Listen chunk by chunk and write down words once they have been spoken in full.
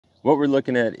What we're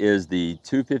looking at is the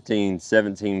 215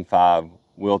 17.5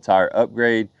 wheel tire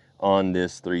upgrade on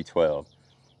this 312.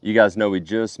 You guys know we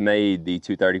just made the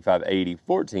 235/80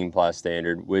 14-ply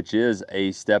standard, which is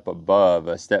a step above,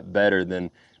 a step better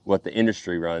than what the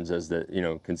industry runs as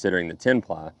the, considering the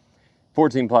 10-ply.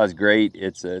 14-ply is great.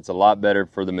 It's a lot better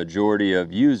for the majority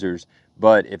of users,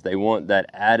 but if they want that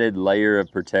added layer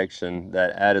of protection,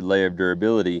 that added layer of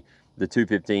durability, the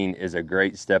 215 is a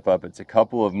great step up. It's a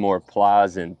couple of more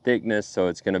plies in thickness, so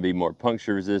it's going to be more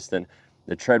puncture resistant.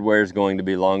 The tread wear is going to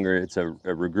be longer. It's a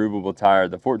regroovable tire.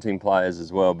 The 14-ply is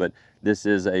as well, but this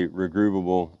is a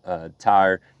regroovable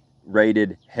tire,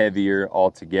 rated heavier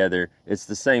altogether. It's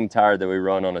the same tire that we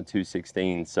run on a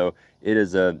 216, so it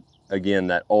is again,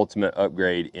 that ultimate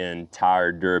upgrade in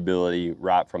tire durability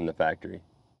right from the factory.